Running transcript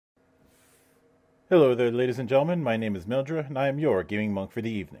Hello there, ladies and gentlemen. My name is Mildra, and I am your gaming monk for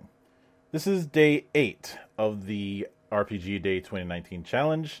the evening. This is day 8 of the RPG Day 2019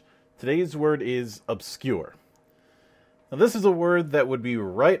 challenge. Today's word is obscure. Now, this is a word that would be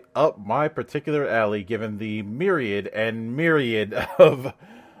right up my particular alley given the myriad and myriad of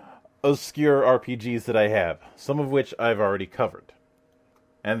obscure RPGs that I have, some of which I've already covered.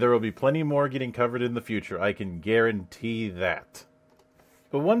 And there will be plenty more getting covered in the future, I can guarantee that.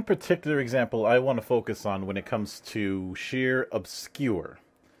 But one particular example I want to focus on when it comes to sheer obscure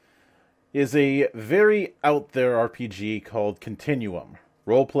is a very out there RPG called Continuum,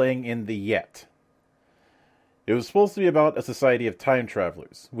 role-playing in the Yet. It was supposed to be about a society of time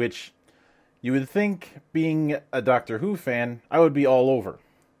travelers, which you would think, being a Doctor Who fan, I would be all over.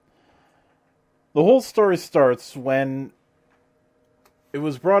 The whole story starts when it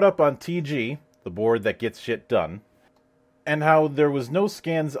was brought up on TG, the board that gets shit done, and how there was no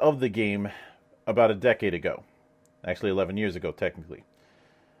scans of the game about a decade ago. Actually, 11 years ago, technically.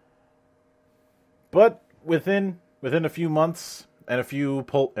 But within a few months and a few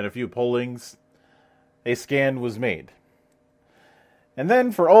pollings, a scan was made. And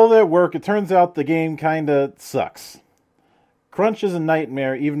then, for all that work, it turns out the game kinda sucks. Crunch is a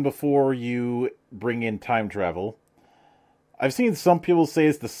nightmare even before you bring in time travel. I've seen some people say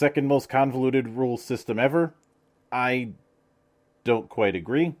it's the second most convoluted rule system ever. I don't quite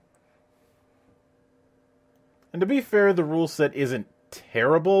agree. And to be fair, the rule set isn't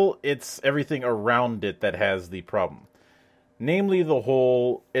terrible, it's everything around it that has the problem. Namely, the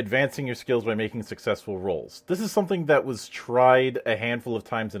whole advancing your skills by making successful rolls. This is something that was tried a handful of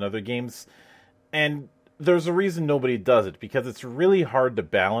times in other games, and there's a reason nobody does it, because it's really hard to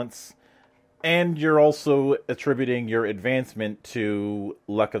balance, and you're also attributing your advancement to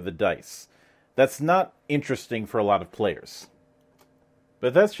luck of the dice. That's not interesting for a lot of players.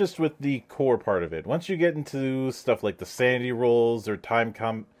 But that's just with the core part of it. Once you get into stuff like the sanity rolls or time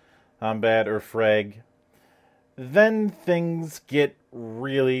combat or frag, then things get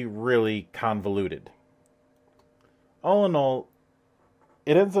really, really convoluted. All in all,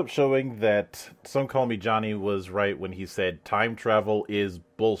 it ends up showing that Some Call Me Johnny was right when he said time travel is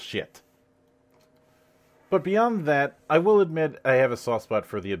bullshit. But beyond that, I will admit I have a soft spot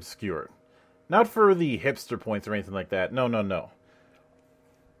for the obscure. Not for the hipster points or anything like that. No.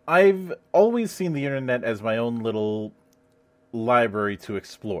 I've always seen the internet as my own little library to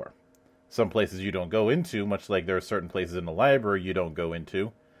explore. Some places you don't go into, much like there are certain places in the library you don't go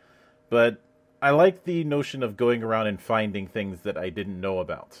into. But I like the notion of going around and finding things that I didn't know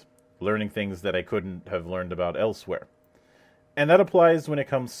about. Learning things that I couldn't have learned about elsewhere. And that applies when it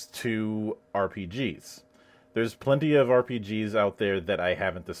comes to RPGs. There's plenty of RPGs out there that I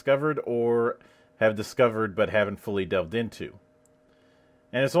haven't discovered or have discovered but haven't fully delved into.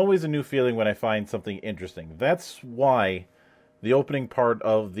 And it's always a new feeling when I find something interesting. That's why the opening part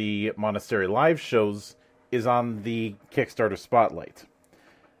of the Monastery live shows is on the Kickstarter spotlight.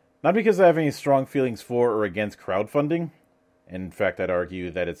 Not because I have any strong feelings for or against crowdfunding. In fact, I'd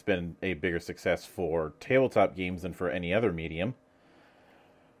argue that it's been a bigger success for tabletop games than for any other medium.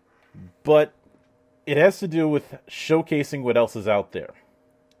 But it has to do with showcasing what else is out there.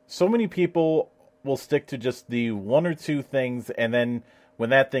 So many people will stick to just the one or two things, and then when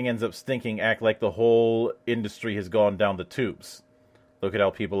that thing ends up stinking, act like the whole industry has gone down the tubes. Look at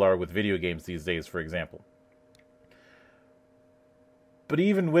how people are with video games these days, for example. But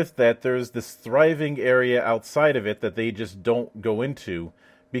even with that, there's this thriving area outside of it that they just don't go into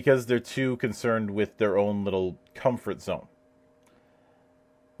because they're too concerned with their own little comfort zone.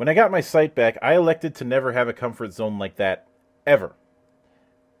 When I got my site back, I elected to never have a comfort zone like that, ever.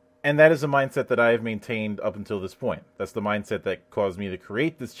 And that is a mindset that I have maintained up until this point. That's the mindset that caused me to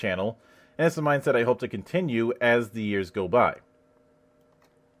create this channel, and it's the mindset I hope to continue as the years go by.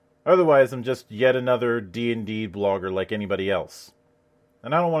 Otherwise, I'm just yet another D&D blogger like anybody else.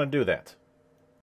 And I don't want to do that.